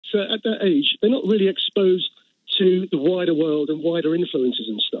at that age, they're not really exposed to the wider world and wider influences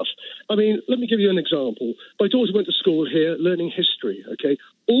and stuff. I mean, let me give you an example. My daughter went to school here learning history, okay?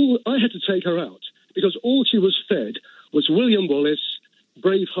 I had to take her out because all she was fed was William Wallace,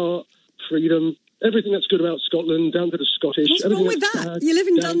 Braveheart, freedom, everything that's good about Scotland, down to the Scottish. What's wrong with that? You live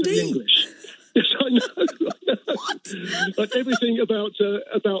in Dundee. English. Yes, I know. What? Like everything about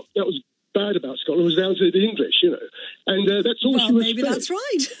that was bad about Scotland was down to the English, you know. And that's all she was maybe fed. that's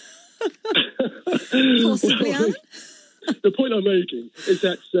right. Possibly, Alan. The point I'm making is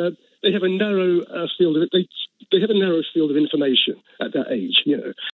that they have a narrow field of information at that age, you know.